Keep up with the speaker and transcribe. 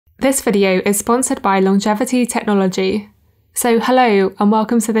This video is sponsored by Longevity Technology. So hello and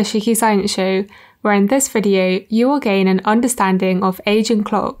welcome to the Cheeky Science Show, where in this video you will gain an understanding of aging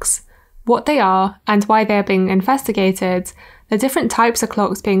clocks, what they are and why they are being investigated, the different types of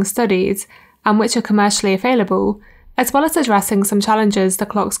clocks being studied and which are commercially available, as well as addressing some challenges the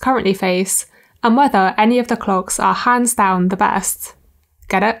clocks currently face and whether any of the clocks are hands down the best.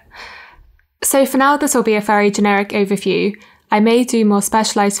 Get it? So for now this will be a very generic overview. I may do more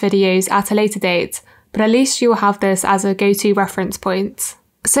specialised videos at a later date, but at least you will have this as a go-to reference point.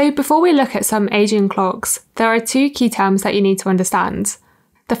 So before we look at some aging clocks, there are two key terms that you need to understand.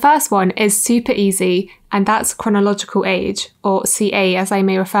 The first one is super easy, and that's chronological age, or CA as I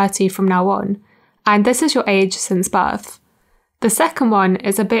may refer to from now on, and this is your age since birth. The second one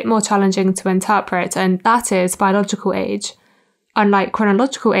is a bit more challenging to interpret, and that is biological age. Unlike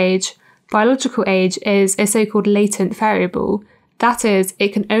chronological age, biological age is a so-called latent variable. That is, it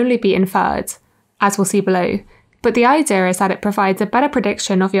can only be inferred, as we'll see below. But the idea is that it provides a better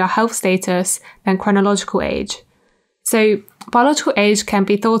prediction of your health status than chronological age. So, biological age can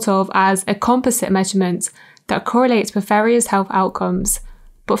be thought of as a composite measurement that correlates with various health outcomes,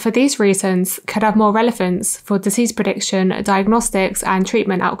 but for these reasons could have more relevance for disease prediction, diagnostics, and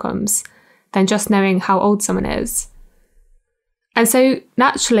treatment outcomes than just knowing how old someone is. And so,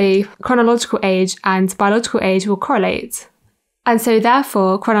 naturally, chronological age and biological age will correlate. And so,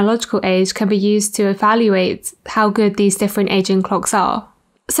 therefore, chronological age can be used to evaluate how good these different aging clocks are.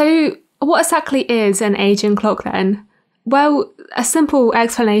 So, what exactly is an aging clock then? Well, a simple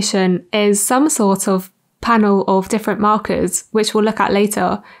explanation is some sort of panel of different markers, which we'll look at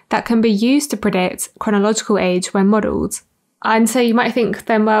later, that can be used to predict chronological age when modelled. And so you might think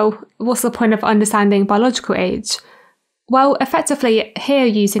then, well, what's the point of understanding biological age? Well, effectively, here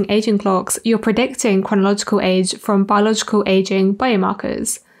using aging clocks, you're predicting chronological age from biological aging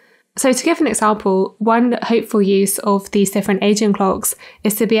biomarkers. So to give an example, one hopeful use of these different aging clocks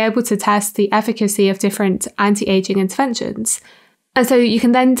is to be able to test the efficacy of different anti-aging interventions. And so you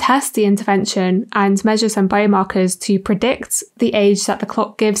can then test the intervention and measure some biomarkers to predict the age that the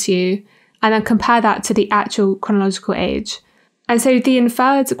clock gives you, and then compare that to the actual chronological age. And so the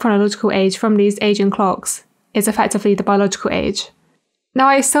inferred chronological age from these aging clocks is effectively the biological age. Now,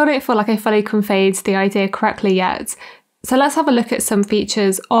 I still don't feel like I fully conveyed the idea correctly yet, so let's have a look at some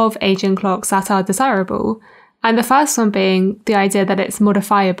features of aging clocks that are desirable, and the first one being the idea that it's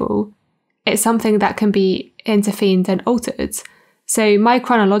modifiable. It's something that can be intervened and altered. So my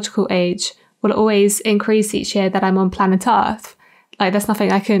chronological age will always increase each year that I'm on planet Earth. Like, there's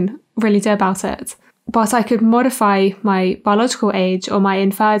nothing I can really do about it. But I could modify my biological age or my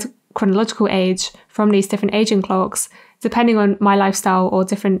inferred chronological age from these different aging clocks, depending on my lifestyle or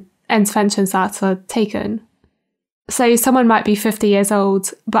different interventions that are taken. So someone might be 50 years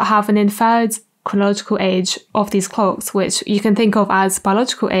old, but have an inferred chronological age of these clocks, which you can think of as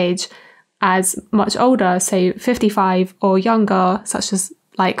biological age as much older, so 55, or younger, such as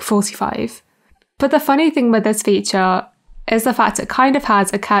like 45. But the funny thing with this feature is the fact it kind of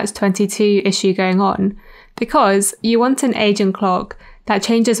has a catch-22 issue going on, because you want an aging clock that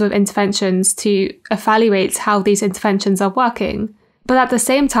changes with interventions to evaluate how these interventions are working. But at the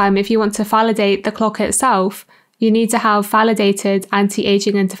same time, if you want to validate the clock itself, you need to have validated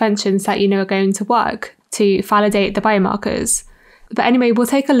anti-aging interventions that you know are going to work to validate the biomarkers. But anyway, we'll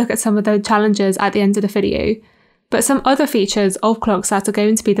take a look at some of the challenges at the end of the video. But some other features of clocks that are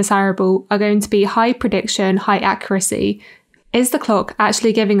going to be desirable are going to be high prediction, high accuracy. Is the clock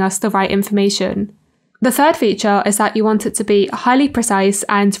actually giving us the right information? The third feature is that you want it to be highly precise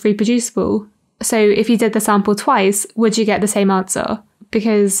and reproducible. So if you did the sample twice, would you get the same answer?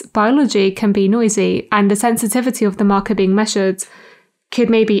 Because biology can be noisy, and the sensitivity of the marker being measured could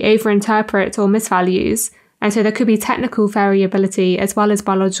maybe overinterpret or miss values, and so there could be technical variability as well as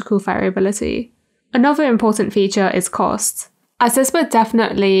biological variability. Another important feature is cost, as this would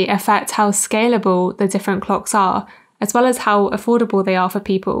definitely affect how scalable the different clocks are, as well as how affordable they are for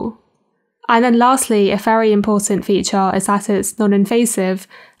people. And then lastly, a very important feature is that it's non-invasive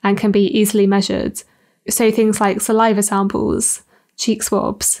and can be easily measured. So things like saliva samples, cheek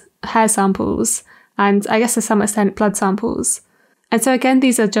swabs, hair samples, and I guess to some extent blood samples. And so again,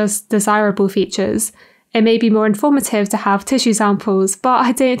 these are just desirable features. It may be more informative to have tissue samples, but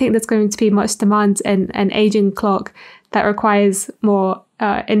I don't think there's going to be much demand in an aging clock that requires more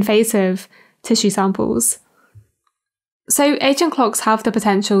invasive tissue samples. So aging clocks have the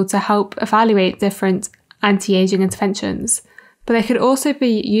potential to help evaluate different anti-aging interventions, but they could also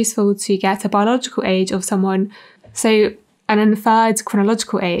be useful to get a biological age of someone, so an inferred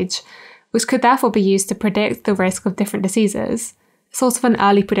chronological age, which could therefore be used to predict the risk of different diseases. sort of an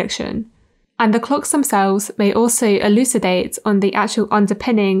early prediction. And the clocks themselves may also elucidate on the actual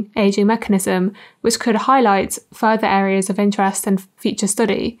underpinning aging mechanism, which could highlight further areas of interest and future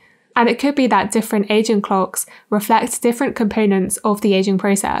study. And it could be that different aging clocks reflect different components of the aging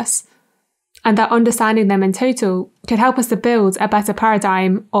process, and that understanding them in total could help us to build a better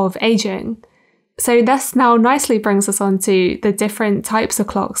paradigm of aging. So this now nicely brings us on to the different types of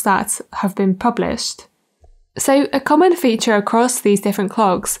clocks that have been published. So a common feature across these different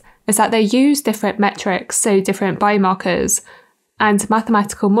clocks is that they use different metrics, so different biomarkers, and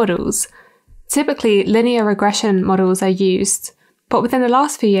mathematical models. Typically, linear regression models are used, but within the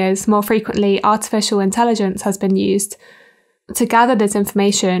last few years, more frequently, artificial intelligence has been used to gather this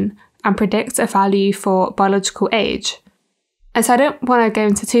information and predict a value for biological age. And so I don't want to go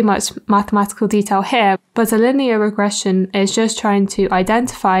into too much mathematical detail here, but a linear regression is just trying to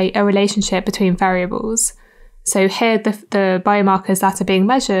identify a relationship between variables. So here the biomarkers that are being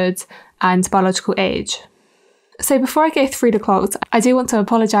measured and biological age. So before I go through the clocks, I do want to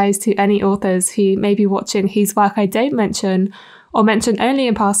apologise to any authors who may be watching whose work I don't mention or mention only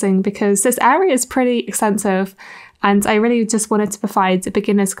in passing, because this area is pretty extensive and I really just wanted to provide a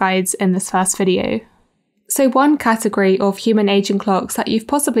beginner's guide in this first video. So one category of human aging clocks that you've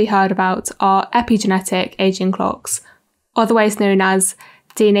possibly heard about are epigenetic aging clocks, otherwise known as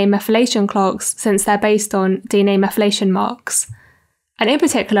DNA methylation clocks, since they're based on DNA methylation marks. And in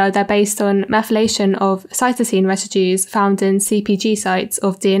particular, they're based on methylation of cytosine residues found in CpG sites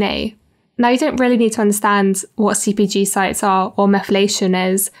of DNA. Now, you don't really need to understand what CpG sites are or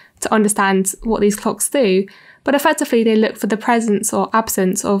methylation is to understand what these clocks do, but effectively they look for the presence or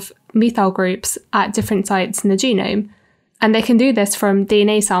absence of methyl groups at different sites in the genome, and they can do this from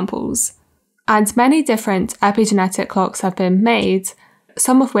DNA samples. And many different epigenetic clocks have been made,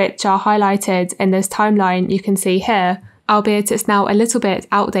 some of which are highlighted in this timeline you can see here, albeit it's now a little bit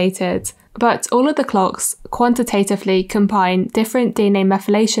outdated. But all of the clocks quantitatively combine different DNA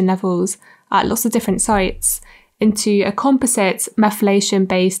methylation levels at lots of different sites into a composite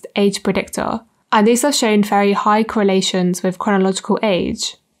methylation-based age predictor. And these have shown very high correlations with chronological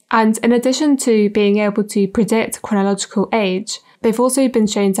age. And in addition to being able to predict chronological age, they've also been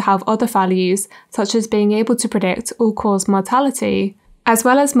shown to have other values, such as being able to predict all-cause mortality, as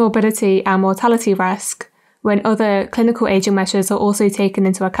well as morbidity and mortality risk, when other clinical aging measures are also taken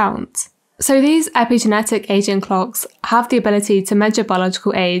into account. So these epigenetic aging clocks have the ability to measure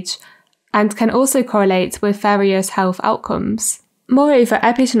biological age and can also correlate with various health outcomes. Moreover,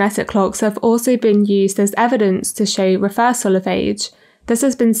 epigenetic clocks have also been used as evidence to show reversal of age. This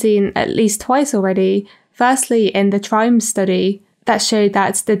has been seen at least twice already, firstly in the TRIME study that showed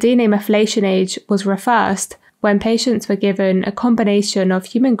that the DNA methylation age was reversed when patients were given a combination of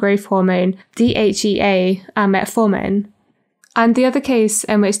human growth hormone, DHEA, and metformin. And the other case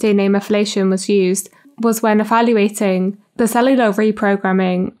in which DNA methylation was used was when evaluating the cellular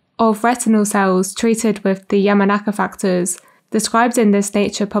reprogramming of retinal cells treated with the Yamanaka factors described in this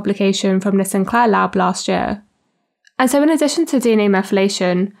Nature publication from the Sinclair lab last year. And so in addition to DNA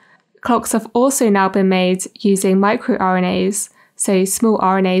methylation, clocks have also now been made using microRNAs, so small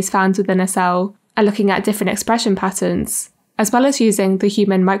RNAs found within a cell, and looking at different expression patterns, as well as using the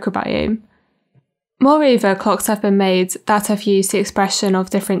human microbiome. Moreover, clocks have been made that have used the expression of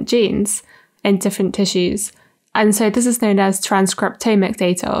different genes in different tissues, and so this is known as transcriptomic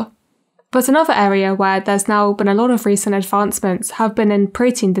data. But another area where there's now been a lot of recent advancements have been in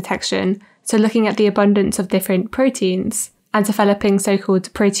protein detection, so looking at the abundance of different proteins and developing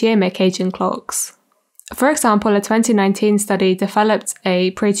so-called proteomic aging clocks. For example, a 2019 study developed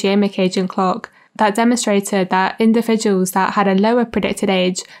a proteomic aging clock that demonstrated that individuals that had a lower predicted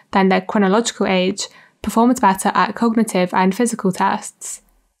age than their chronological age performed better at cognitive and physical tests.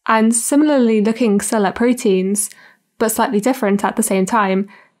 And similarly, looking still at proteins, but slightly different at the same time,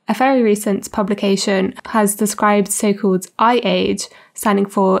 a very recent publication has described so-called IAGE, standing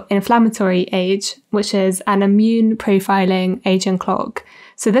for inflammatory age, which is an immune profiling aging clock.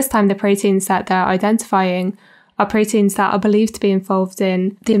 So this time the proteins that they're identifying are proteins that are believed to be involved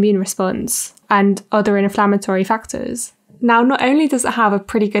in the immune response and other inflammatory factors. Now, not only does it have a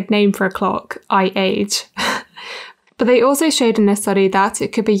pretty good name for a clock, IAGE, but they also showed in this study that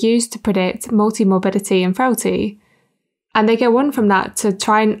it could be used to predict multimorbidity and frailty. And they go on from that to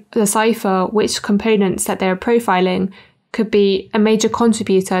try and decipher which components that they're profiling could be a major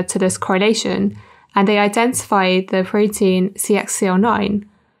contributor to this correlation, and they identified the protein CXCL9,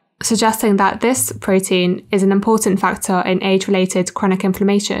 suggesting that this protein is an important factor in age-related chronic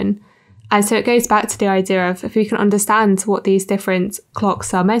inflammation. And so it goes back to the idea of if we can understand what these different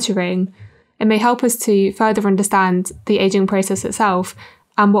clocks are measuring, it may help us to further understand the aging process itself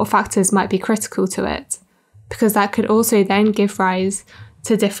and what factors might be critical to it, because that could also then give rise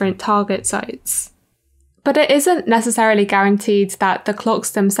to different target sites. But it isn't necessarily guaranteed that the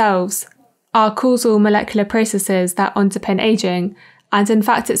clocks themselves are causal molecular processes that underpin aging, and in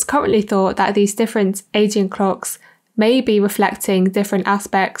fact it's currently thought that these different aging clocks may be reflecting different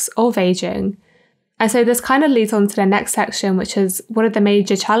aspects of aging. And so this kind of leads on to the next section, which is one of the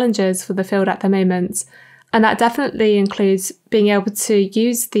major challenges for the field at the moment. And that definitely includes being able to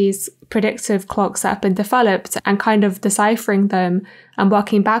use these predictive clocks that have been developed and kind of deciphering them and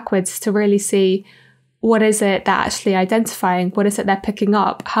working backwards to really see what is it they're actually identifying, what is it they're picking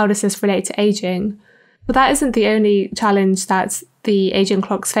up, how does this relate to aging. But that isn't the only challenge that the aging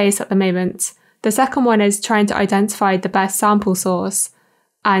clocks face at the moment. The second one is trying to identify the best sample source.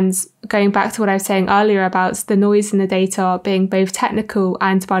 And going back to what I was saying earlier about the noise in the data being both technical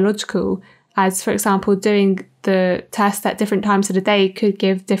and biological, as for example, doing the test at different times of the day could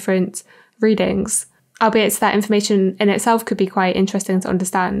give different readings, albeit that information in itself could be quite interesting to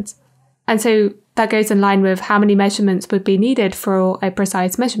understand. And so that goes in line with how many measurements would be needed for a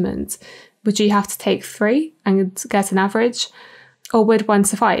precise measurement. Would you have to take 3 and get an average, or would 1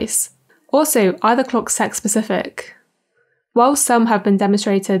 suffice? Also, are the clocks sex-specific? While some have been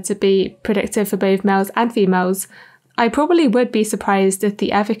demonstrated to be predictive for both males and females, I probably would be surprised if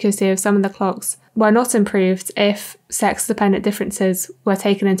the efficacy of some of the clocks were not improved if sex-dependent differences were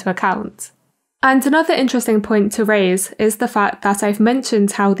taken into account. And another interesting point to raise is the fact that I've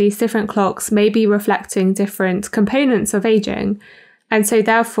mentioned how these different clocks may be reflecting different components of aging, and so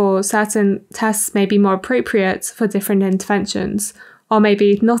therefore certain tests may be more appropriate for different interventions, or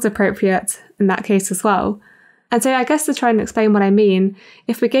maybe not appropriate in that case as well. And so I guess to try and explain what I mean,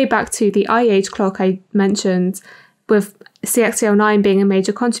 if we go back to the eye age clock I mentioned, with CXCL9 being a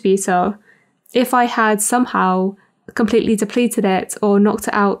major contributor, if I had somehow completely depleted it or knocked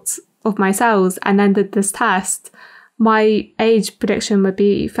it out of my cells and then did this test, my age prediction would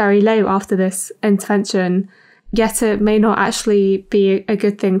be very low after this intervention, yet it may not actually be a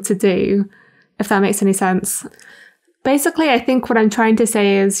good thing to do, if that makes any sense. Basically, I think what I'm trying to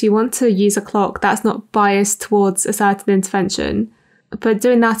say is you want to use a clock that's not biased towards a certain intervention, but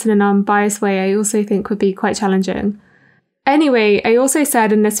doing that in an unbiased way I also think would be quite challenging. Anyway, I also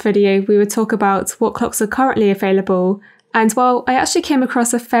said in this video we would talk about what clocks are currently available, and well, I actually came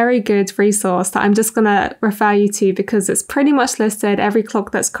across a very good resource that I'm just going to refer you to because it's pretty much listed every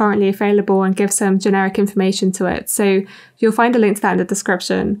clock that's currently available and gives some generic information to it, so you'll find a link to that in the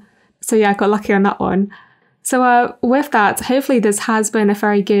description. So yeah, I got lucky on that one. So with that, hopefully this has been a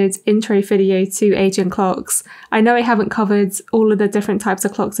very good intro video to aging clocks. I know I haven't covered all of the different types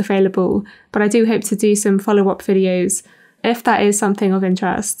of clocks available, but I do hope to do some follow-up videos if that is something of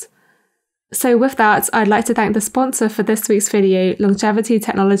interest. So with that, I'd like to thank the sponsor for this week's video, Longevity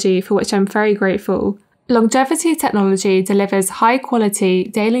Technology, for which I'm very grateful. Longevity Technology delivers high-quality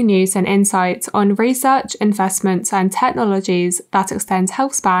daily news and insights on research, investments, and technologies that extend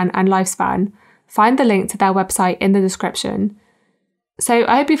health span and lifespan. Find the link to their website in the description. So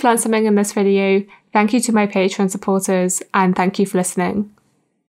I hope you've learned something in this video. Thank you to my Patreon supporters, and thank you for listening.